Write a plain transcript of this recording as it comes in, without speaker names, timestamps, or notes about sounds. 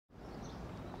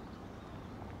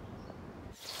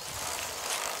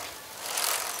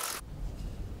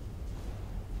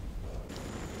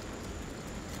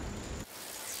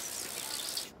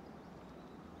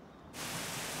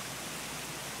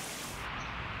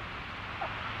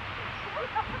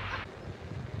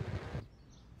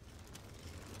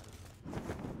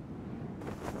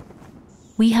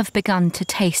we have begun to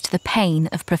taste the pain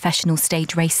of professional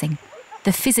stage racing,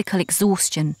 the physical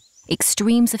exhaustion,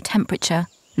 extremes of temperature,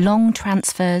 long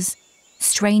transfers,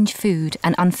 strange food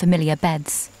and unfamiliar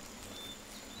beds.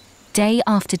 Day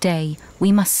after day,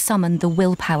 we must summon the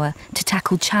willpower to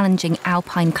tackle challenging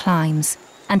alpine climbs,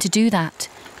 and to do that,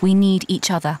 we need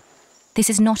each other. This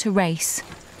is not a race,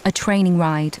 a training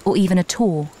ride, or even a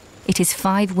tour. It is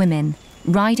 5 women,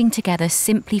 riding together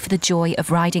simply for the joy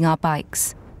of riding our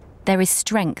bikes. There is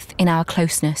strength in our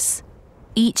closeness.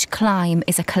 Each climb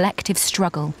is a collective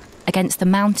struggle against the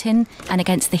mountain and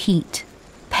against the heat,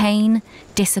 pain,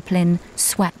 discipline,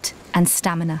 sweat, and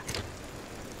stamina.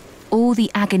 All the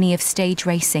agony of stage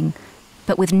racing,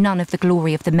 but with none of the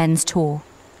glory of the men's tour.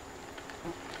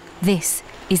 This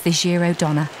is the Giro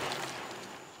Donne.